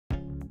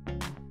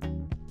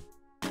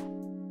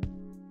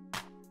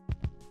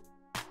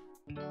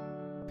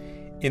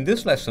In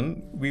this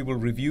lesson, we will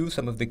review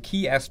some of the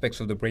key aspects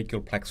of the brachial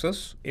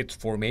plexus, its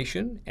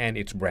formation, and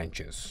its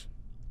branches.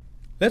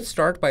 Let's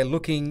start by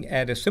looking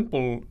at a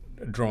simple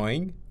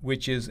drawing,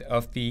 which is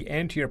of the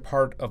anterior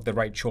part of the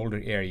right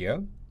shoulder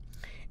area.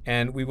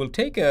 And we will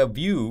take a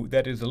view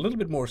that is a little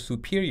bit more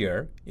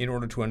superior in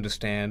order to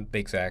understand the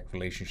exact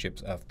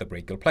relationships of the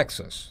brachial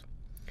plexus.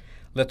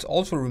 Let's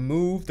also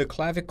remove the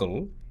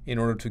clavicle in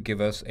order to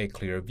give us a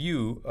clear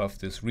view of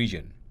this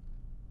region.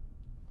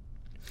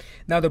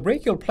 Now, the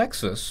brachial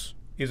plexus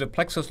is a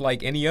plexus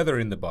like any other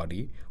in the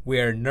body,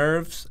 where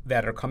nerves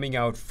that are coming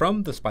out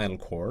from the spinal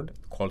cord,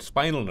 called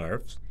spinal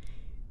nerves,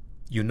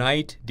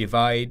 unite,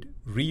 divide,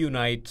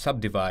 reunite,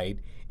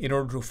 subdivide in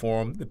order to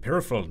form the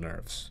peripheral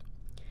nerves.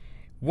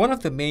 One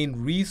of the main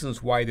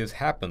reasons why this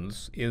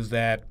happens is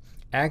that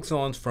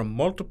axons from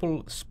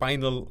multiple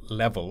spinal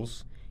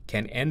levels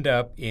can end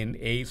up in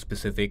a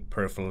specific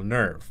peripheral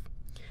nerve.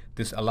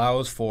 This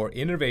allows for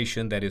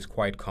innervation that is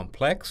quite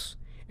complex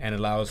and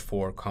allows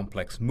for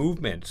complex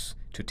movements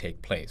to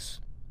take place.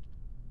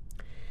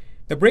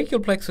 The brachial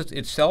plexus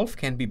itself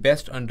can be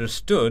best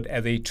understood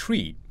as a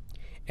tree,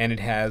 and it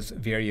has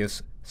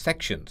various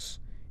sections.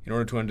 In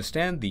order to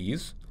understand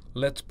these,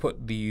 let's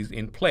put these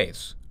in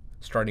place,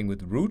 starting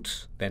with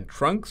roots, then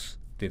trunks,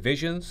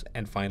 divisions,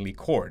 and finally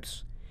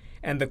cords.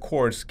 And the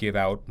cords give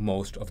out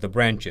most of the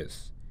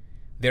branches.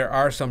 There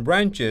are some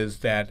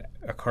branches that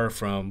occur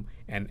from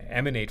and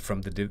emanate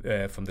from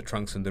the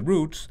trunks and the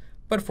roots,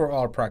 but for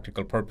all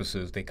practical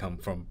purposes, they come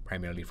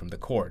primarily from the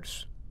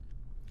cords.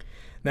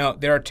 Now,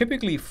 there are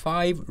typically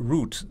 5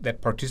 roots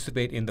that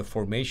participate in the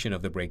formation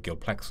of the brachial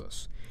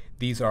plexus.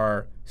 These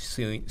are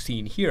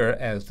seen here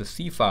as the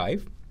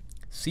C5,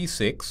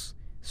 C6,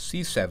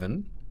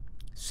 C7,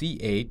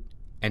 C8,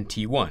 and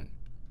T1.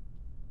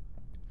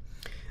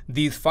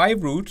 These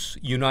 5 roots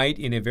unite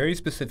in a very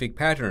specific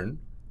pattern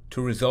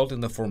to result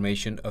in the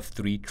formation of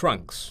 3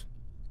 trunks.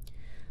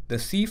 The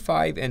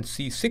C5 and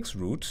C6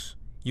 roots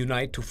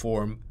unite to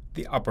form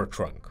the upper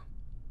trunk.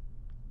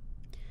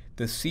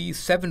 The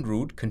C7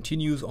 root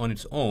continues on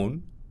its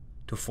own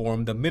to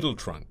form the middle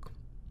trunk.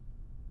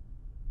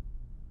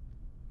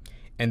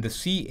 And the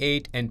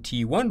C8 and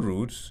T1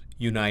 roots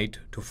unite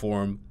to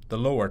form the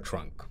lower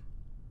trunk.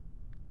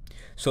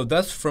 So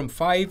thus, from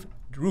 5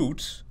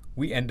 roots,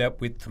 we end up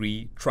with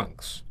 3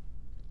 trunks.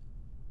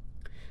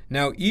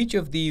 Now, each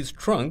of these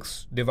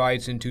trunks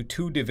divides into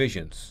 2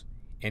 divisions,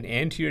 an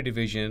anterior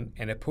division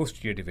and a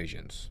posterior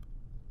divisions.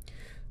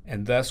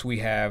 And thus we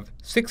have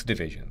 6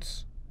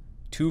 divisions,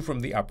 2 from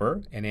the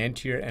upper, an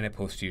anterior and a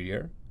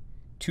posterior,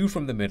 2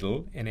 from the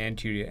middle, an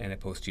anterior and a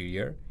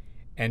posterior,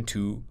 and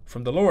 2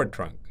 from the lower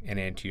trunk, an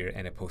anterior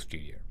and a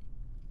posterior.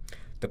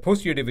 The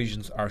posterior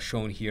divisions are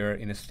shown here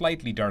in a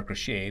slightly darker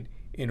shade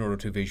in order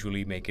to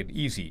visually make it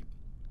easy.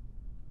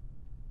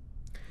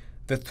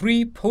 The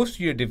 3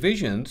 posterior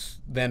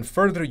divisions then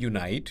further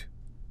unite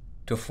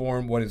to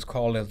form what is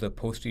called as the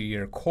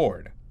posterior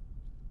cord.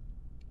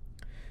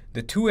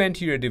 The 2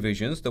 anterior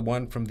divisions, the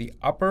one from the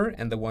upper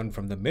and the one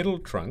from the middle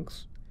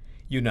trunks,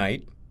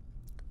 unite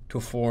to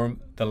form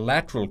the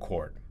lateral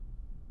cord,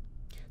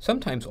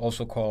 sometimes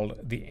also called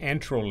the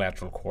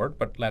anterolateral cord,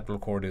 but lateral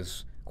cord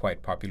is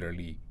quite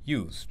popularly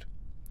used.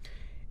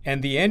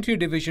 And the anterior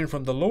division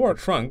from the lower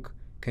trunk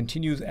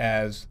continues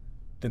as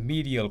the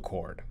medial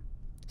cord,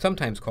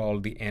 sometimes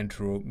called the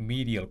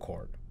anteromedial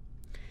cord.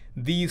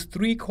 These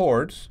 3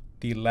 cords,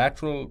 the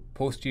lateral,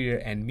 posterior,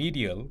 and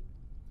medial,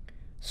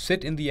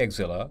 sit in the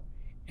axilla,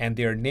 and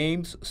their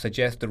names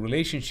suggest the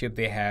relationship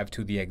they have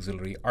to the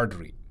axillary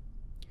artery.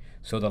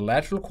 So the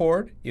lateral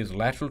cord is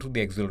lateral to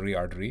the axillary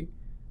artery,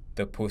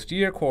 the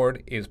posterior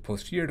cord is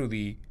posterior to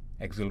the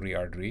axillary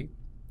artery,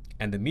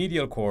 and the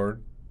medial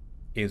cord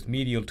is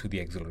medial to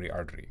the axillary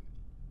artery.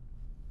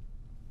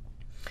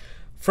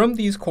 From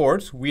these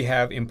cords, we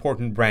have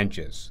important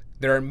branches.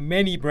 There are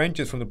many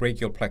branches from the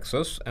brachial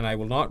plexus, and I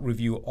will not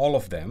review all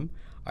of them.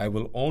 I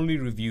will only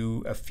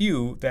review a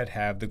few that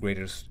have the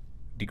greatest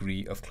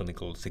degree of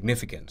clinical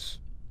significance.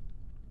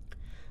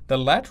 The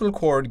lateral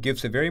cord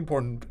gives a very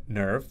important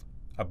nerve,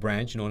 a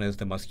branch known as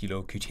the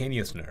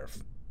musculocutaneous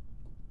nerve.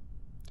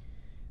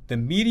 The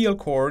medial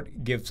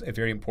cord gives a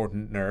very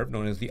important nerve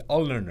known as the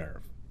ulnar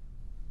nerve.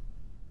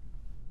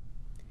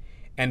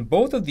 And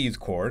both of these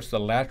cords, the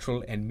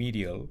lateral and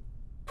medial,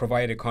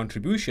 provide a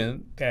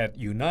contribution that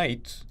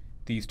unites,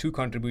 these 2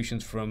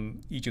 contributions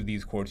from each of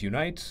these cords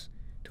unites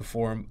to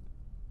form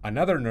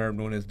another nerve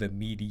known as the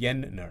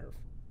median nerve.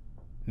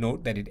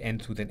 Note that it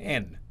ends with an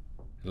N,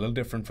 a little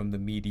different from the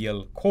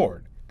medial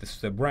cord. This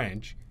is a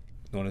branch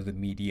known as the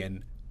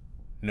median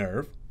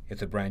nerve.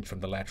 It's a branch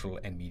from the lateral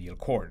and medial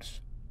cords.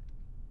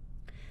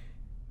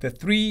 The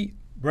 3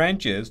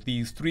 branches,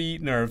 these 3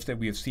 nerves that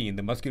we have seen,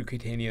 the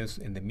musculocutaneous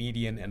and the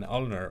median and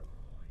ulnar,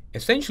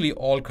 essentially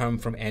all come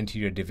from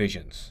anterior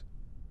divisions.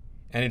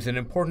 And it's an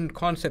important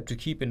concept to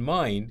keep in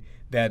mind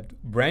that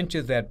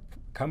branches that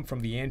come from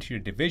the anterior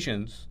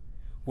divisions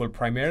will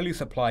primarily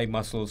supply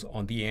muscles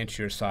on the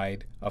anterior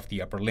side of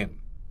the upper limb.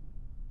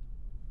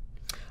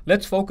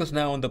 Let's focus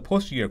now on the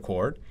posterior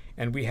cord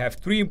And we have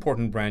three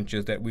important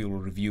branches that we will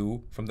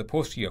review from the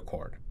posterior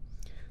cord.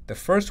 The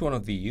first one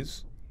of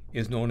these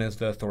is known as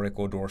the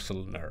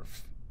thoracodorsal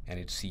nerve, and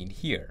it's seen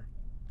here.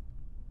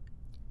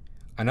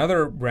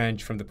 Another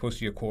branch from the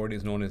posterior cord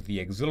is known as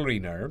the axillary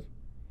nerve,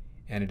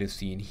 and it is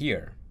seen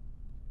here.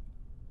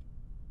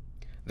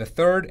 The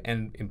third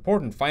and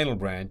important final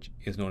branch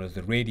is known as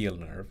the radial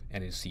nerve,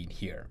 and is seen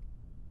here.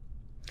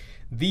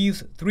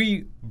 These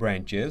three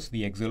branches,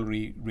 the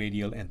axillary,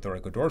 radial, and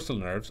thoracodorsal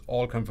nerves,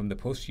 all come from the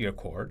posterior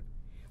cord,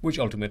 which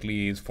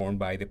ultimately is formed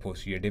by the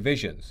posterior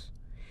divisions.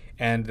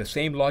 And the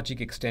same logic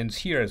extends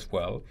here as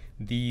well.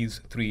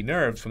 These three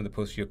nerves from the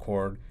posterior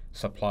cord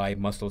supply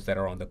muscles that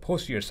are on the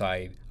posterior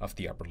side of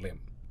the upper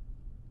limb.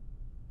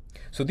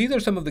 So these are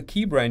some of the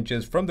key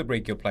branches from the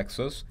brachial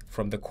plexus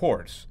from the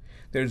cords.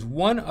 There's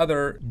one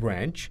other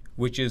branch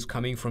which is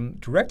coming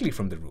directly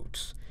from the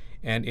roots,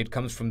 and it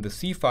comes from the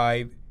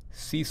C5,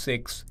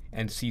 C6,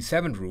 and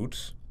C7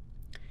 roots,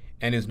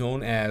 and is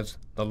known as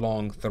the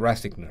long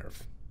thoracic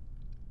nerve.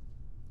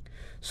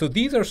 So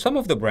these are some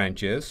of the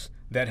branches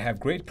that have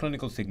great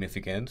clinical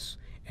significance,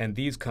 and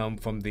these come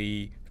from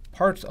the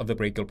parts of the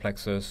brachial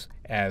plexus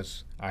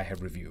as I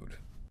have reviewed.